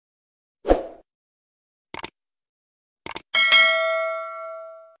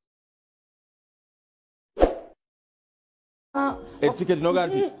Ticket no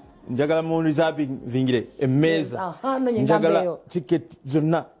ganti njagala mu reserving vingire emeza njagala ticket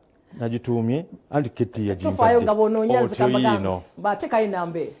zonna nagitumye anti keti ya jimpa tufayo gabono nyanza kabagano bateka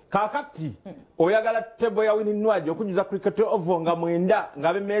inambe kakati oyagala table ya Winnie Nwagi okujuza cricket ovo nga mwenda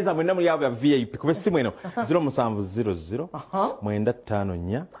ngabe meza mwenda muri yabo ya VIP kube simu eno 0700 mwenda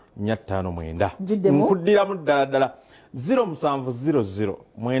 54 nyatano mwenda nkudira mu ddala 0700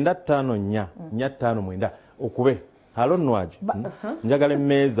 mwenda 54 nyatano mwenda okube halo Nwagi njagala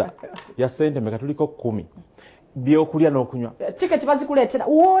meza ya sente meka tuliko 10 byokulya n'okunywa ticket bazikuletera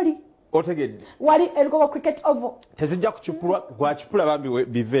woli otegedde wali elgo cricket ovo tezijja kuchipulwa gwa chipula bambi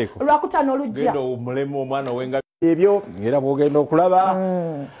biveeko lwakutano olujja gendo omulemu omwana wenga ebyo ngera bwogenda okulaba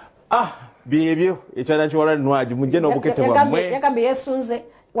byebyo ekyana kiwala Nwagi mujje n'obukete bwamwe yagambe yesunze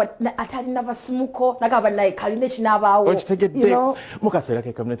atalina basimuko nagamba naye kalina ekinabaawo okitegedde mukaseera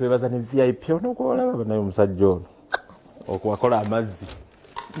ke kamune twebaza ne VIP onokolaba naye omusajja ono okwakola amazzi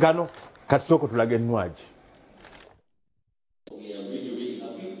gano kati soko tulage Nwagi. We are really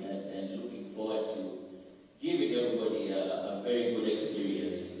happy and looking forward to giving everybody a very good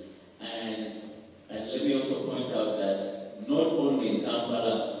experience. And let me also point out that not only in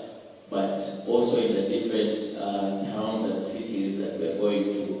Kampala, but also in the different towns and cities that we're going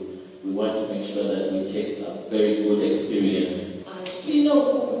to, we want to make sure that we take a very good experience.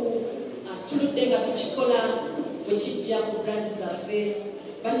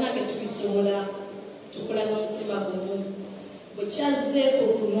 Buchaze ku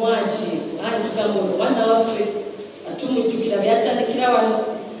Nwagi antugambo wana waffe atumujjukira byatandikira wano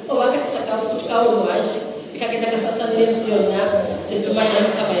obakati sakafu tukawo Nwagi ikagenda kasasa n'ensi yonna tetumanya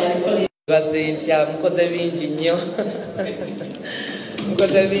kama yalikole baze ntya mukoze bingi nnyo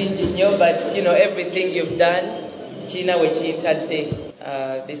mukoze bingi nnyo but you know everything you've done kina we kiyitadde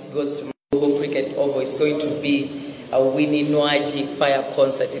this goes to Mulugo Cricket Oval. It's going to be a Winnie Nwagi fire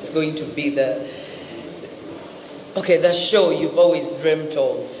concert. It's going to be the show you've always dreamt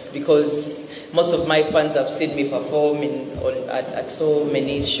of, because most of my fans have seen me perform at so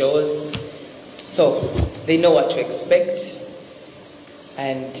many shows, so they know what to expect.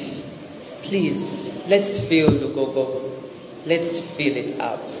 And please, let's feel Lugogo, let's fill it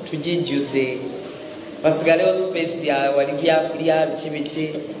up. Tujijuze basigaleo space ya walikia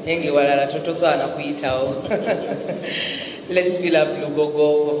chimichi enge walala toto sana kuitao. Let's fill up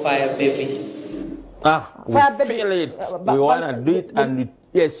Lugogo for Fire Baby. We feel it. We want to do it, and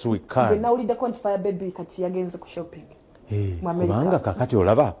yes, we can. Now, the country Fire Baby kati yagenze ku shopping. Kubanga kakati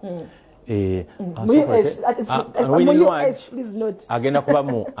olaba. Winnie Nwagi please note. Agenda kuba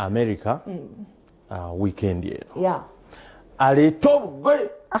mu America weekend year. Yeah. Aleto gwe.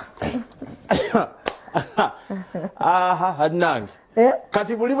 Hadnang.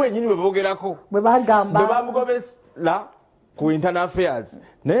 Kati buli bwenyini bebogerako. Bwe bagamba. Bwe bamugobesla ku internal affairs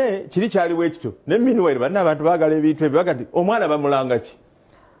ne kiri kyaliwo ekyo ne meanwhile banna abantu baagala ebintu ebyo bagati omwana bamulanga ki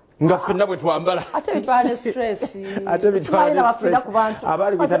nga ffenna bwe twambala ate bitwala stress ate bitwala stress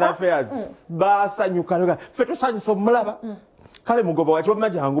abali ku internal affairs basanyuka ffe tusanyusa omulaba kale mugoba wakyo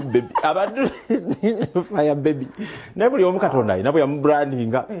majangu baby abantu Fire Baby ne buli omu Katonda alina bwe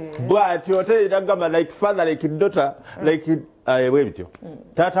yamubrandinga bw'atyo oteeragamba like father like daughter like bwebityo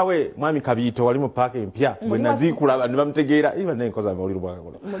taata we mwami Kabiito wali mu paaka empya bwe naziikulaba ne bamutegeera iba nenkoza amawulire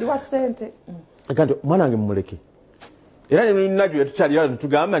bwagakola muli wa ssente kandi mwana wange mumuleke era ne Nwagi tukyalira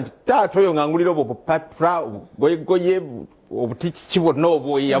netugamba nti taata oyo ng'angulira obwo bupapula goyegoye obutiki bwonna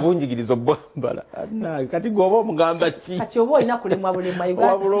obwoyi yabunjigiriza obwambala kati gwoba omugamba ki kati oba olina kulemwa bulemwa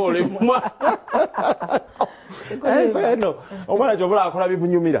wabula olemwa eno omwana kyobula akola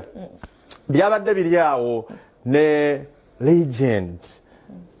bimunyumira byabadde biri awo ne legend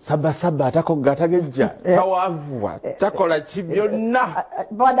sabasaba atakoga atagejja tawavuwa takola ki byonna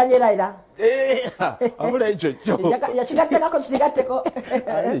badanyeraira abula ekyo kyo yakigattenako kirigatteko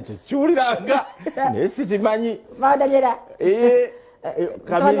ekyo kiwuliranga naye sikimanyi badanyera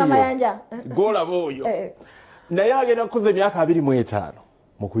kamiri golaba oyo naye agenda kukuza emyaka 25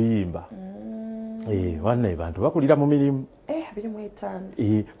 mu kuyimba wannaye bantu bakulira mu mirimu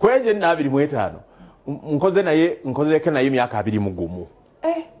 25 kwenje na 25 nkozeke naye emyaka 21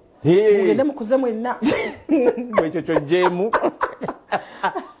 mugende mukuze mwenna ekyo kyo jemu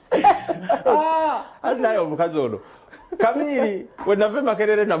ati naye omukazi ono Kamiri we nave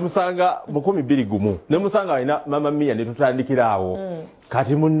Makerere namusanga mu 2021 ne musanga alina mama Mia ne tutandikira awo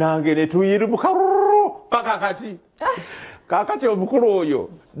kati munnange ne tuyiru mukaruru paka kakati omukulu oyo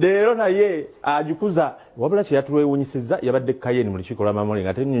leero naye ajikuza wabula kye yatwewunyisiza yabadde Kayeni mu lukiiko lwa Mamoli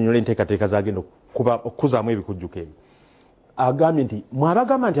nga tennyonnyola enteekateeka zagenda okuzaamu ebikujjuko ebyo agambye nti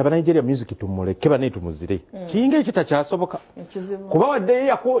mwabagamba nti Abanigeria music tumuleke bane tumuzire kinga ekyo takyasoboka kuba wadde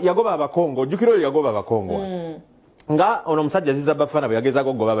yagoba abakongo jukiro yagoba abakongo nga ono musajja ziza bafana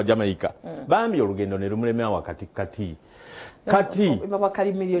byagezaako goba aba Jamaica bambi olugendo ne lumulemea wakati kati baba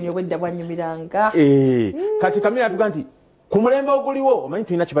kali milioni obwedda bwanyumiranga kati kamera atuga nti ku mulembe oguliwo omanyi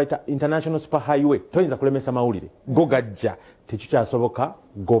tulina kibayita international super highway toyinza kulemesa mawulire go gajja tekikyasoboka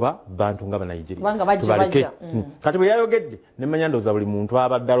goba bantu nga Banigeria tubaleke kati bwe yayogedde nemanya ndowooza buli muntu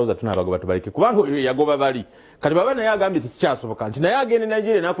abadde alowooza tunaabagoba tubaleke kubanga oyo yagoba bali kati baba naye agambye tekikyasoboka nti naye agende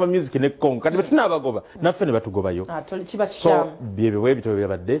Nigeria n'akuba music ne Congo kati bwe tunaabagoba naffe ne batugobayo so byebyo bwe bityo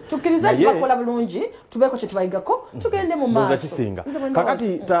byabadde tukkiriza kibakola bulungi tubeeko kye tubayigako tugende mu maaso kisinga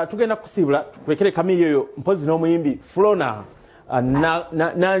kakati tugenda kusiibula twekere kamiri oyo mpozi n'omuyimbi Flona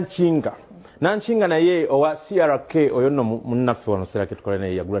Nanchinga naye owa CRK oyo nno munnaffe wano serake tukola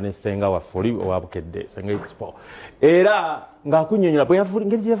naye yagula n'essenga waffe oli owabukedde Senga Expo era ng'akunnyonnyola bwe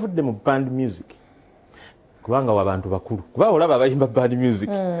ngeri gye yavudde mu band music kubanga w'abantu bakulu kuba olaba abayimba band music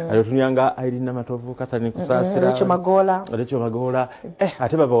ayo tunyanga Irina Matovu Kathleen Kusaasira Lecho Magoola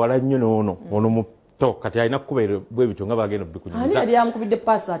ate babawala nnyo n'ono muto kati alina kukubeera bwe bityo nga bagenda bikunyumiza ani yali amukubidde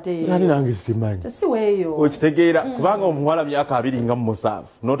paasi ate nani nange simanyi siweeyo okitegeera kubanga omuwala myaka 27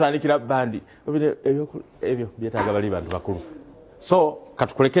 n'otandikira bandi ebyo byetaaga bali bantu bakulu so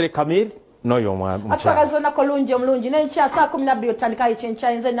katukulekere Kamiri n'oyo atwagaza olunaku olungi omulungi n'enkya saa 12 otandikayo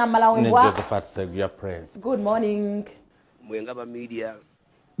kyenkya nze nammala wembwa good morning mwenga ba media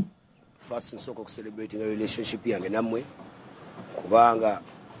first nsooka okucelebrating a relationship yange nammwe kubanga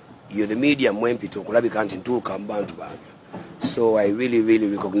you're the media mwempita okulabika nti ntuuka mu bantu bange so I really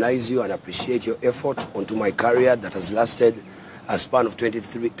recognize you and appreciate your effort onto my career that has lasted a span of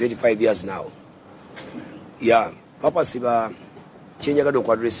 25 years now. Papa siba chenjagala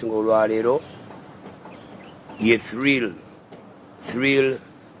okwadressinga olwaleero ye thrill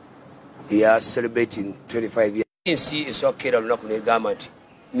celebrating 25 years. Ensi esookedde lunaku negamba nti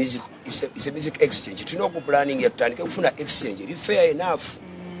music is a music exchange. Tulina okuplanning yatandika kufuna exchange eri fair enough.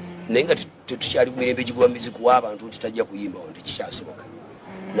 Naye nga tetukyali ku mirembe gigwa music w'abantu nti tajja kuyimba wonde kikyasoboka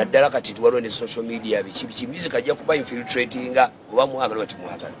naddala kati tuwaliwo ne social media biki music ajja kuba infiltratinga oba mwagala bati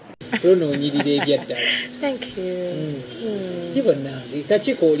mwagala onoonyirira ebyaddala. Thank you. Ibonna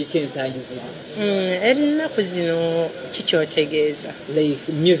kakiiko oliko ensangi zino ennaku zino kikyotegeeza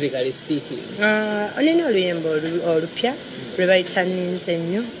like musically speaking olina oluyimba olupya lwe bayita ninze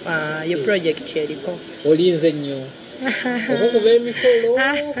nnyo ye project eriko olinze nnyo okukuba emikolo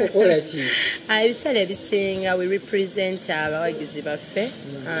kukola ki ebiseera ebisinga we represent abawagizi baffe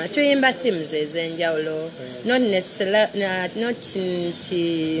tuyimba themes ez'enjawulo not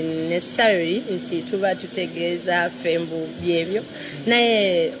necessarily nti tuba tutegeeza ffe mbu byebyo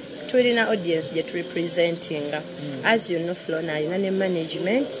naye tulina audience gye turepresentinga as you know Flona alina ne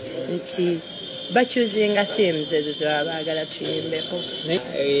management nti bachuzinga themes ezo zebaba baagala tuyimbeko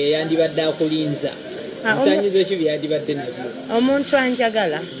yandibadde akulinza bisaanyizo ekyo byandibadde nabyo omuntu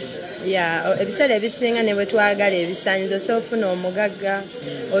anjagala ebiseera ebisinga ne bwe twagala ebisaanyizo osobola ofuna omugagga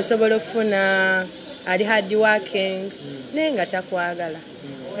osobola okufuna ali hard working naye nga takwagala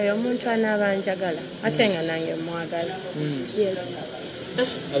oyo omuntu anaaba anjagala ate nga nange mwagala yes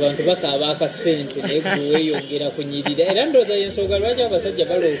abantu bakaaba akasente naye kuweeyongera kunyirira era ndowooza y'ensonga lwaki abasajja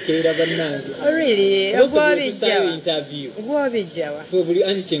balookeera bannange gw'obijjawa buli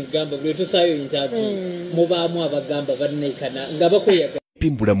anti kyengamba buli tusaayo interview mubaamu abagamba banneekana nga bakweyagala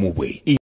pimbulamu bwe